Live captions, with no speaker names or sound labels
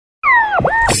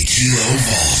Kilo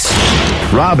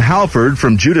Vault. Rob Halford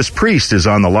from Judas Priest is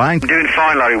on the line. I'm doing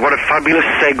fine, Larry. What a fabulous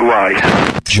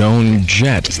segue. Joan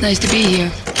Jett. It's nice to be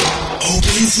here.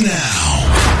 Opens now.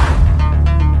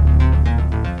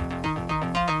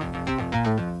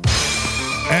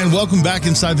 And welcome back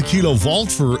inside the Kilo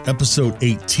Vault for episode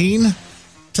 18.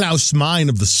 Klaus, Meine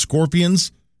of the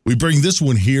Scorpions. We bring this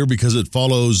one here because it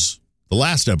follows the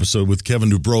last episode with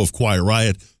Kevin Dubrow of Quiet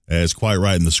Riot, as Quiet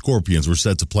Riot and the Scorpions were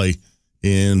set to play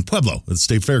in Pueblo at the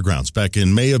State Fairgrounds back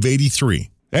in May of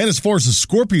 '83. And as far as the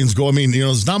Scorpions go, I mean,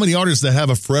 there's not many artists that have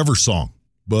a forever song.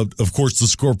 But, of course, the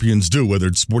Scorpions do, whether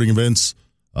it's sporting events,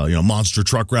 monster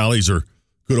truck rallies, or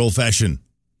good old-fashioned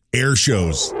air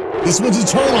shows. This one's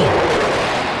eternal.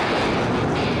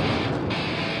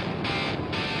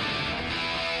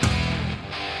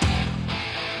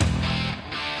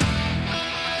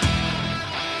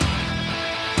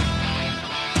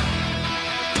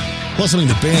 Plus, I mean,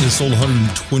 the band has sold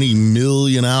 120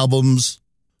 million albums.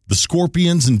 The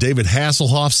Scorpions and David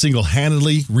Hasselhoff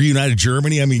single-handedly reunited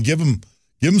Germany. I mean, give them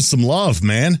some love,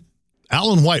 man.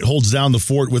 Alan White holds down the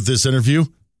fort with this interview.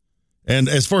 And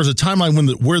as far as the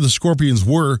timeline where the Scorpions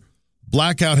were,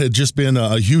 Blackout had just been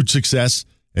a huge success.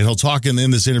 And he'll talk in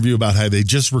this interview about how they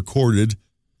just recorded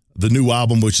the new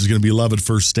album, which is going to be Love at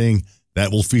First Sting.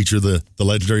 That will feature the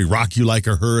legendary Rock You Like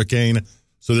a Hurricane.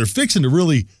 So they're fixing to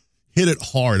really hit it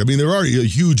hard. I mean, they're already a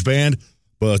huge band,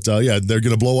 but they're going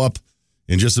to blow up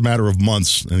in just a matter of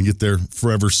months and get their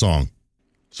forever song.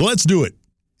 So let's do it.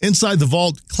 Inside the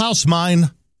Vault, Klaus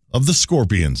Meine of the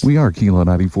Scorpions. We are Kilo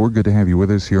 94. Good to have you with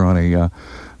us here on a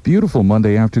beautiful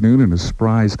Monday afternoon and a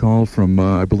surprise call from,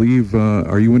 I believe,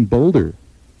 are you in Boulder?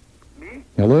 Me?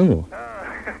 Hello.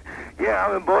 Yeah,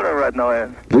 I'm in Boulder right now.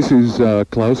 Ed. This is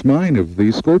Klaus Meine of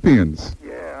the Scorpions.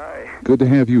 Yeah, hi. Good to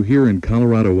have you here in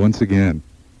Colorado once again.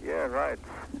 Yeah, right.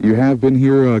 You have been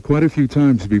here quite a few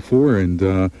times before,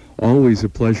 and always a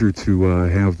pleasure to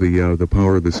have the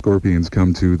power of the Scorpions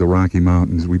come to the Rocky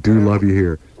Mountains. We do love you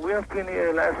here. We have been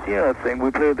here last year, I think.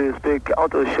 We played this big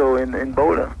outdoor show in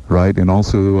Boulder. Right, and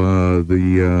also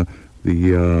the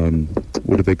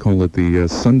what do they call it? The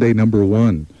Sunday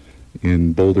 #1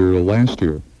 in Boulder last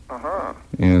year. Uh-huh.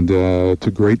 And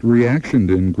to great reaction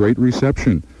and great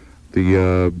reception.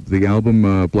 The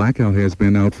album Blackout has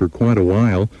been out for quite a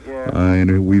while,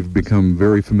 and we've become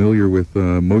very familiar with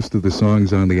most of the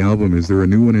songs on the album. Is there a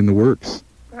new one in the works?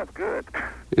 That's good.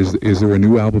 Is there a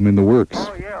new album in the works?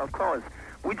 Oh, yeah, of course.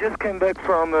 We just came back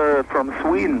from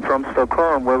Sweden, from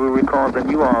Stockholm, where we recorded the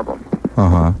new album.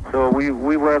 Uh-huh. So we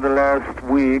were the last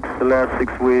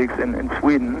 6 weeks in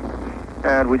Sweden,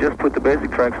 and we just put the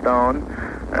basic tracks down.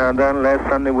 And then last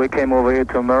Sunday we came over here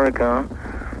to America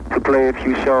to play a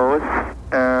few shows,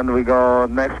 and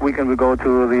next weekend we go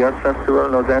to the S Festival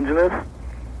in Los Angeles,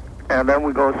 and then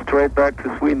we go straight back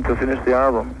to Sweden to finish the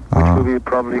album, which will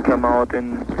probably come out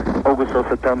in August or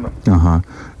September.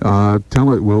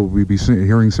 Will we be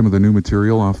hearing some of the new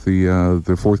material off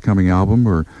the forthcoming album,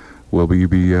 or will we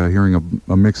be hearing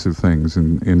a mix of things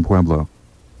in Pueblo?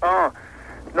 Oh,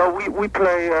 no, we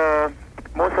play...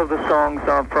 most of the songs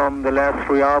are from the last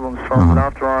 3 albums, from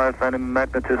Love Drive and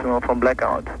Magnetism, or from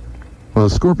Blackout. Well,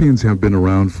 Scorpions have been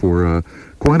around for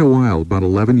quite a while, about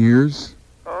 11 years.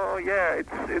 Oh, yeah,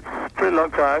 it's a pretty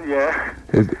long time, yeah.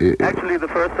 Actually, the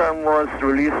first time was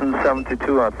released in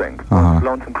 72, I think,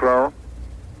 Lonesome Crow.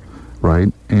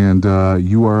 Right, and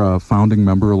you are a founding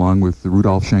member along with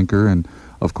Rudolf Schenker and,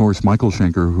 of course, Michael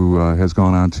Schenker, who has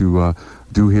gone on to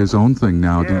do his own thing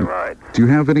now. Yeah, right. Do you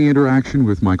have any interaction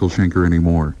with Michael Schenker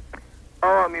anymore?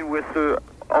 Oh, I mean, we're still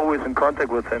always in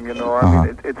contact with him, I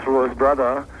mean, it's through his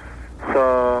brother.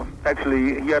 So,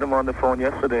 actually, he had him on the phone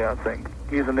yesterday, I think.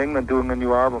 He's in England doing a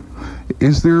new album.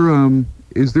 Is there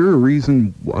a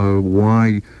reason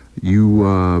why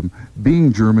you,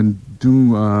 being German,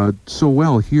 do so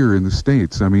well here in the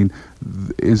States? I mean,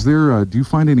 do you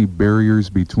find any barriers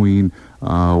between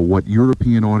what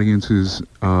European audiences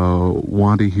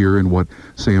want to hear and what,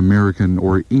 say, American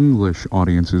or English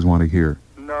audiences want to hear?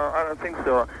 No, I don't think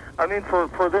so. I mean,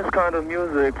 for this kind of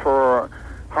music, for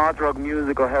hard rock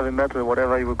music or heavy metal,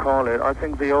 whatever you would call it, I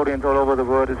think the audience all over the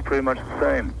world is pretty much the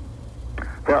same.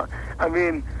 I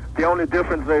mean, the only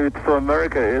difference maybe for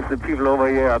America is the people over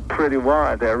here are pretty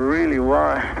wild. They're really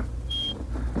wild.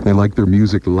 They like their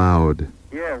music loud.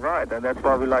 Yeah, right, and that's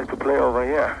why we like to play over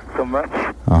here so much.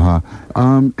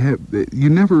 You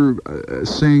never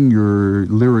sang your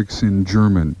lyrics in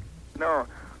German? No,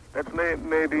 that's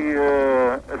maybe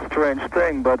a strange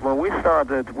thing, but when we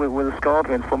started with the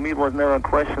Scorpions, for me it was never a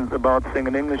question about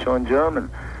singing English or in German,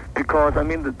 because, I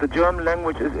mean, the German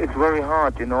language is very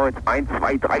hard, It's 1, 2,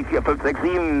 3, 4, 5, 6,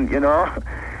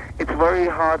 7, it's very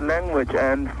hard language,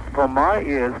 and for my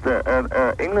ears,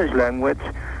 the English language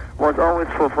was always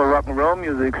for rock and roll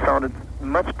music sounded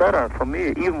much better for me,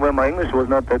 even when my English was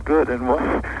not that good and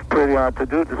was pretty hard to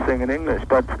do to sing in English.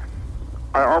 But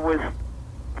I always,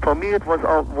 for me, it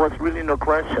was really no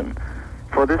question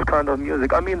for this kind of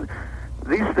music. I mean,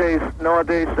 these days,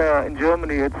 nowadays, in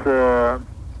Germany, it's a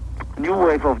new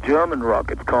wave of German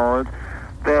rock, it's called.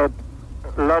 There are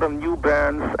a lot of new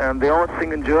bands, and they all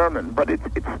sing in German, but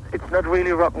it's not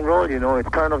really rock and roll, you know. It's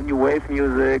kind of new wave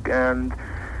music, and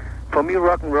for me,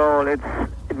 rock and roll, it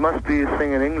must be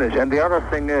sing in English. And the other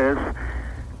thing is,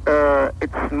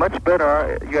 it's much better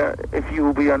if you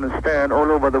understand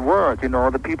all over the world, you know.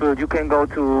 The people, you can go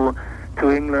to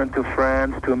England, to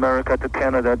France, to America, to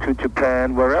Canada, to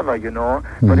Japan, wherever, you know.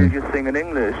 Mm-hmm. But if you sing in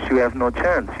English, you have no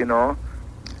chance, you know.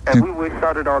 And we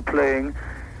started out playing.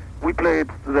 We played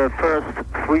the first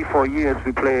 3-4 years.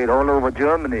 We played all over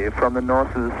Germany, from the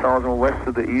north to the south and west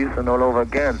to the east, and all over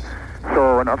again.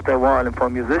 So, and after a while, and for a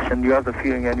musician, you have the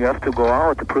feeling, and you have to go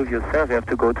out to prove yourself. You have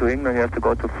to go to England, you have to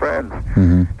go to France.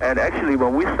 Mm-hmm. And actually,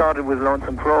 when we started with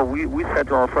Lonesome Crow, we said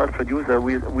to our first producer,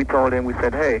 we told him, we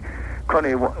said, hey,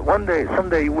 Connie,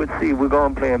 someday you would see we're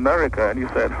going to play America. And he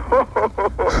said,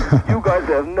 you guys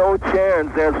have no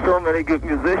chance. There's so many good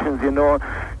musicians, you know.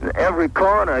 In every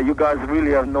corner, you guys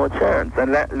really have no chance.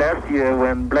 And last year,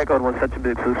 when Blackout was such a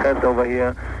big success over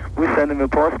here, we sent him a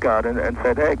postcard and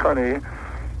said, hey, Connie,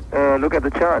 look at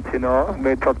the charts, you know.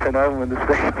 Made top 10 album in the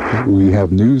States. We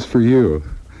have news for you.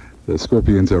 The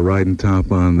Scorpions are riding top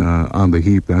on the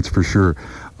heap, that's for sure.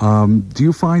 Do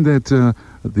you find that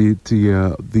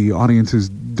the audiences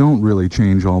don't really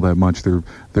change all that much?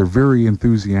 They're very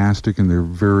enthusiastic, and they're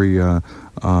very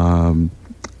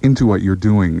into what you're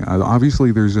doing.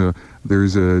 Obviously, there's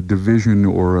a division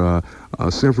or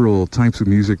several types of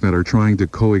music that are trying to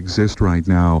coexist right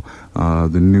now.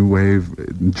 The new wave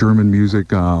German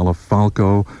music, a la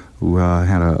Falco, who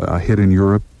had a hit in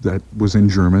Europe that was in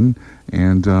German,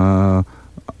 and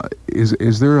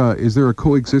is there a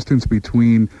coexistence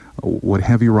between what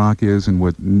heavy rock is and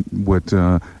what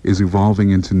is evolving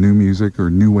into new music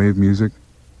or new wave music?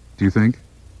 Do you think?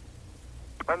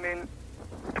 I mean,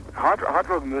 hard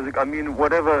rock music. I mean,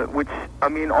 whatever.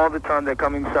 All the time there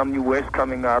coming some new waves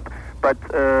coming up. But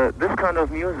this kind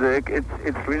of music,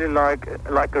 it's really like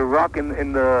a rock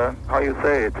in the, how you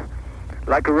say it,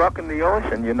 like a rock in the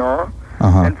ocean, you know.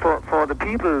 Uh-huh. And for the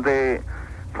people,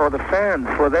 for the fans,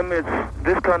 for them, it's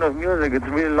this kind of music. It's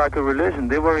really like a religion.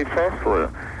 They're very faithful,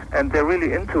 and they're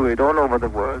really into it all over the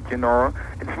world, you know.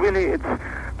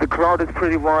 The crowd is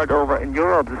pretty wide over in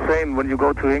Europe. The same when you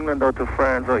go to England or to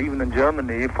France or even in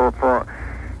Germany.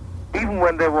 Even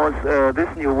when there was this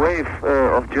new wave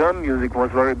of German music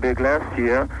was very big last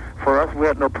year, for us we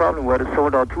had no problem. We had a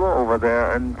sold-out tour over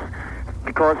there, and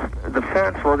because the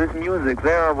fans for this music,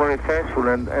 they are very faithful,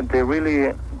 and they're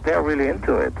really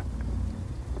into it.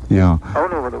 Yeah.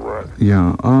 All over the world.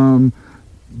 Yeah.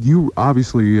 You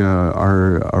obviously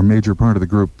are a major part of the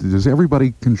group. Does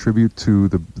everybody contribute to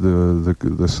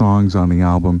the songs on the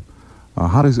album?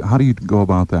 How do you go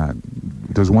about that?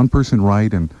 Does one person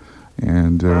write and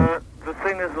the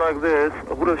thing is like this.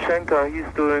 Rudolf Schenker,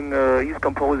 he's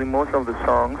composing most of the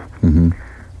songs, mm-hmm.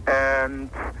 and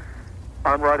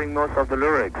I'm writing most of the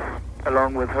lyrics,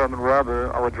 along with Herman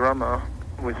Rabel, our drummer,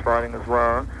 who is writing as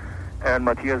well, and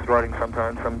Matthias writing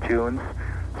sometimes some tunes.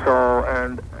 So,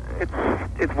 and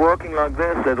it's working like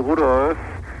this, that Rudolf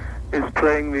is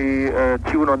playing the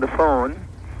tune on the phone,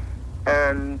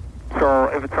 and so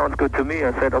if it sounds good to me,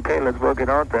 I said, okay, let's work it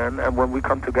out then, and when we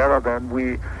come together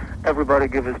then, everybody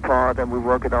give his part and we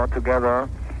work it out together,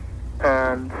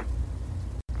 and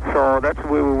so that's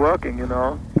where we're working, you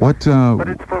know. But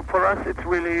it's for us, it's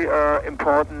really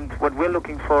important. What we're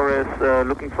looking for is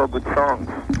looking for good songs.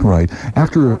 Right.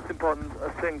 It's the most important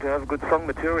thing to have good song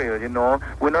material, you know.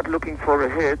 We're not looking for a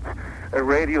hit, a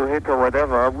radio hit or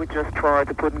whatever. We just try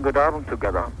to put a good album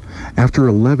together. After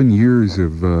 11 years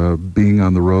of being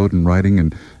on the road and writing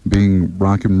and being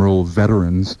rock and roll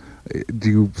veterans, do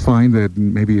you find that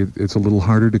maybe it's a little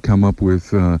harder to come up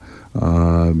with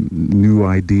new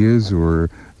ideas, or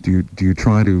do you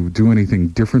try to do anything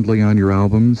differently on your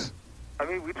albums? I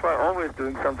mean, we try always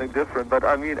doing something different, but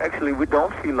I mean, actually, we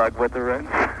don't feel like veterans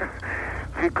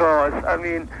because, I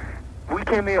mean, we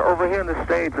came over here in the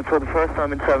States for the first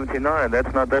time in '79.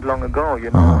 That's not that long ago,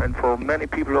 you know. Uh-huh. And for many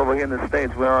people over here in the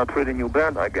States, we are a pretty new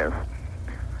band, I guess.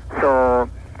 So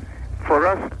for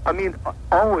us, I mean,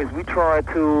 always we try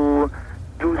to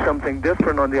do something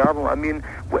different on the album. I mean,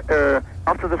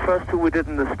 after the first two we did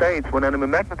in the States, when Enemy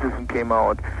Magnetism came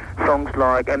out, songs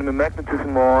like Enemy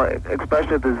Magnetism or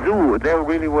especially The Zoo, they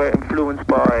really were influenced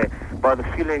by by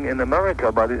the feeling in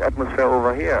America, by the atmosphere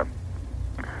over here.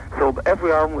 So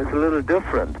every album is a little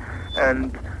different,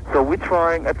 and so we're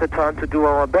trying at the time to do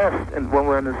our best. And when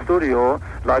we're in the studio,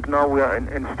 like now we are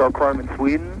in Stockholm in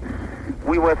Sweden,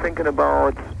 we were thinking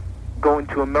about going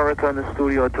to America in the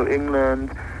studio, to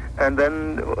England, and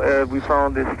then we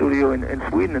found this studio in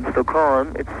Sweden, in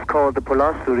Stockholm. It's called the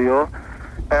Polar Studio,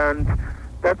 and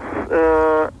that's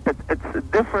it's a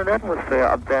different atmosphere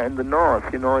up there in the north.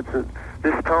 You know,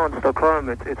 this town, Stockholm,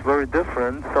 it's very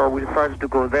different. So we decided to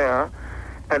go there,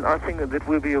 and I think that it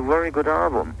will be a very good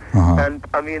album. And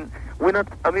I mean,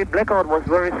 Blackout was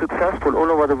very successful all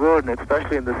over the world, and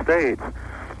especially in the States.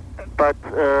 But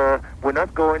we're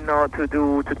not going now to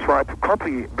try to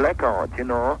copy Blackout, you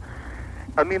know.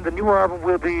 I mean, the new album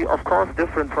will be, of course,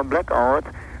 different from Blackout,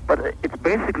 but it's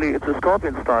a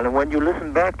Scorpion style. And when you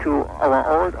listen back to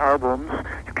our old albums,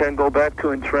 you can go back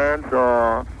to In Trance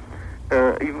or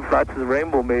even Flight to the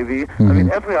Rainbow, maybe. I mean,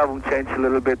 every album changed a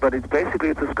little bit, but it's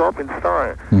a Scorpion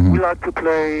style. We like to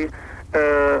play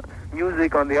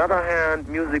music, on the other hand,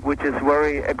 music which is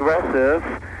very aggressive,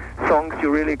 songs you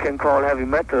really can call heavy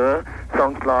metal,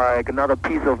 songs like Another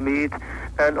Piece of Meat.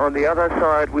 And on the other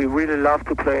side, we really love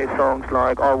to play songs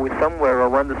like Are We Somewhere or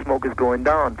When the Smoke is Going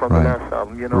Down from the last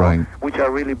album, you know, which are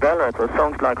really ballads, or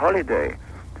songs like Holiday,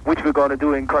 which we're going to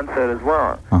do in concert as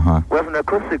well. We have an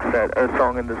acoustic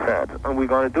song in the set, and we're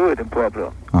going to do it in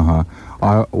Pueblo.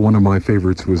 One of my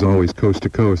favorites was always Coast to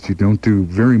Coast. You don't do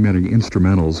very many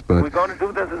instrumentals, but... We're going to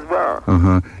do this as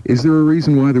well. Is there a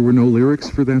reason why there were no lyrics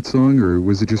for that song, or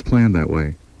was it just planned that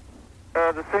way?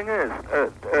 The thing is,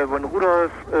 when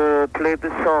Rudolf played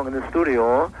this song in the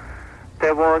studio,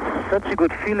 there was such a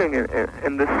good feeling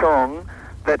in this song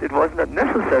that it was not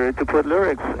necessary to put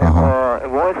lyrics or a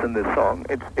voice in this song.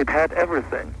 It had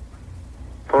everything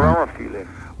for our feeling.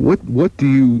 What would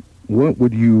you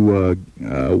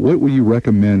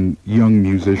recommend young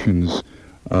musicians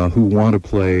who want to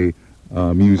play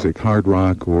music, hard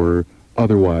rock or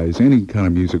otherwise, any kind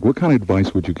of music? What kind of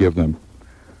advice would you give them?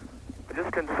 I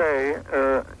just can say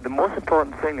the most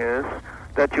important thing is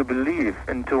that you believe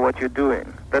into what you're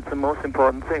doing. That's the most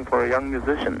important thing for a young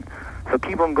musician. So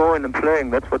keep on going and playing.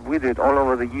 That's what we did all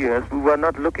over the years. We were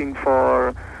not looking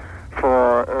for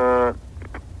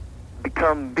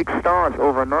become big stars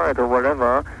overnight or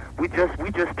whatever. We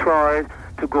just tried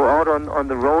to go out on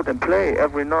the road and play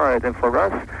every night. And for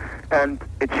us, and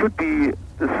it should be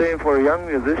the same for a young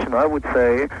musician, I would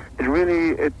say.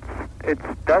 It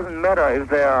doesn't matter if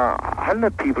there are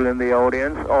 100 people in the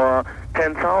audience or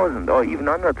 10,000 or even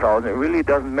 100,000. It really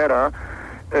doesn't matter.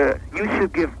 You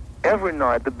should give every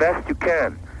night the best you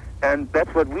can. And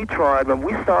that's what we tried. When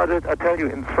we started, I tell you,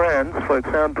 in France, for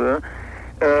example,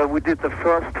 we did the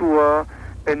first tour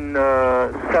in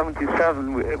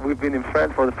 77. We've been in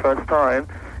France for the first time,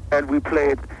 and we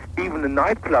played even a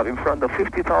nightclub in front of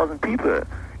 50,000 people,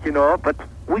 you know, but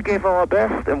we gave our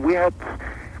best, and we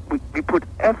put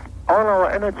all our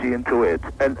energy into it,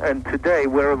 and today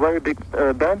we're a very big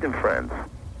band in France.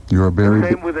 You're a very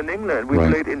same with in England. We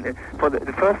played for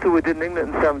the first tour we did in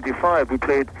England in 75. We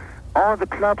played all the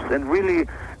clubs, and really,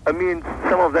 I mean,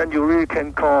 some of them you really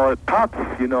can call pubs,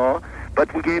 you know,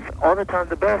 but we gave all the time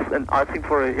the best. And I think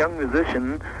for a young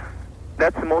musician,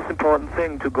 that's the most important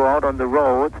thing, to go out on the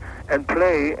road and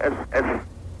play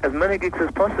as many gigs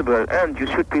as possible. And you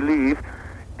should believe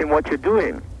in what you're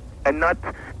doing, and not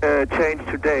change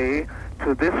today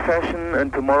to this fashion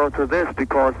and tomorrow to this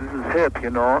because this is hip,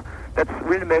 you know. That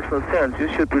really makes no sense. You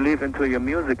should believe into your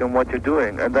music and what you're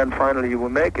doing, and then finally you will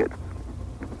make it.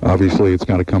 Obviously, it's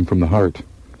got to come from the heart.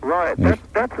 Right.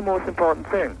 That's the most important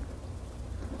thing.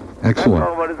 Excellent. That's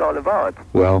all what it's all about.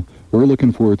 Well, we're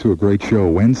looking forward to a great show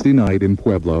Wednesday night in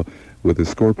Pueblo with the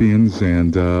Scorpions,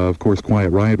 and, of course, Quiet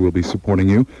Riot will be supporting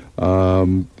you.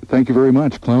 Thank you very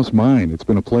much, Klaus Meine. It's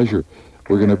been a pleasure.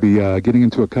 We're going to be getting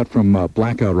into a cut from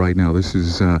Blackout right now. This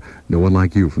is No One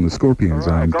Like You from the Scorpions.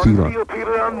 I'm Kila. Going to see you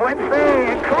people on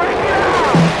Wednesday. Correct it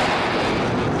out!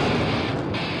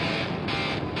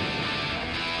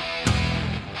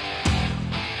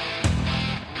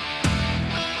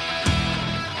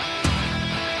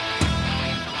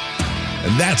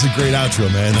 And that's a great outro,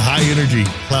 man. High energy.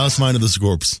 Klaus Meine of the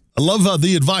Scorps. I love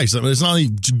the advice. I mean, it's not only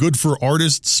good for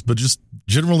artists, but just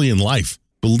generally in life.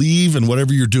 Believe in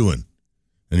whatever you're doing,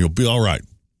 and you'll be all right.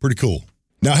 Pretty cool.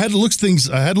 Now, I had to look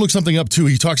something up too.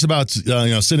 He talks about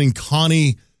sending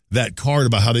Connie that card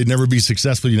about how they'd never be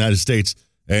successful in the United States,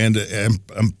 and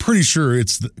I'm pretty sure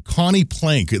it's Connie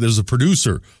Plank. There's a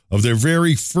producer of their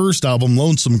very first album,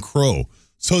 Lonesome Crow.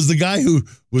 So it's the guy who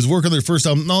was working on their first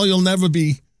album. No, you'll never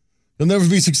be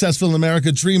successful in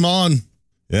America. Dream on.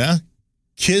 Yeah,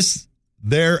 Kiss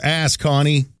their ass,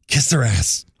 Connie. Kiss their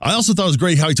ass. I also thought it was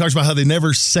great how he talks about how they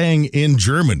never sang in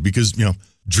German because,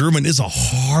 German is a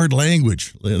hard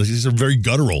language. These are very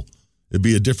guttural. It'd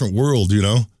be a different world,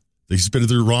 They spit it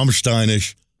through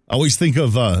Rammstein-ish. I always think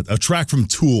of a track from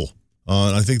Tool.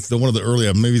 I think one of the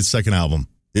early, maybe the second album.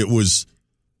 It was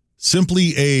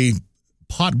simply a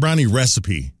pot brownie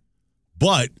recipe,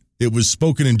 but it was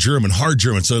spoken in German, hard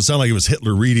German. So it sounded like it was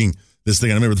Hitler reading this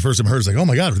thing. I remember the first time I heard it, was like, oh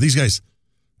my God, are these guys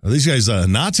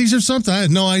Nazis or something? I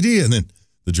had no idea. And then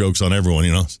the joke's on everyone,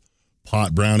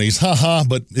 pot brownies, haha,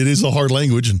 but it is a hard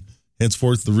language, and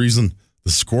henceforth the reason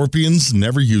the Scorpions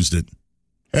never used it.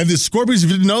 And the Scorpions, if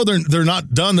you didn't know, they're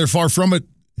not done. They're far from it.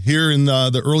 Here in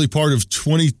the early part of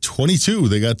 2022,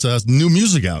 they got new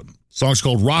music out. Song's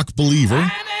called Rock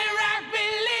Believer.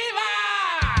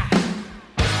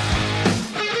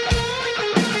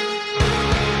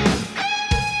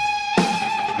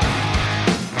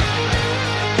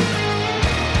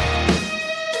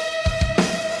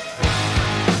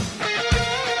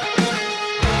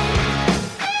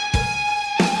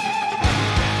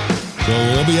 So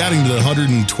they'll be adding to the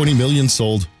 120 million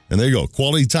sold. And there you go.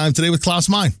 Quality time today with Klaus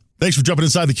Meine. Thanks for jumping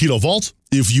inside the Keto Vault.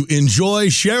 If you enjoy,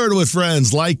 share it with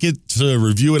friends. Like it,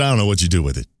 review it. I don't know what you do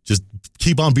with it. Just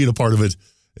keep on being a part of it.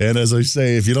 And as I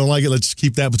say, if you don't like it, let's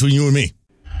keep that between you and me.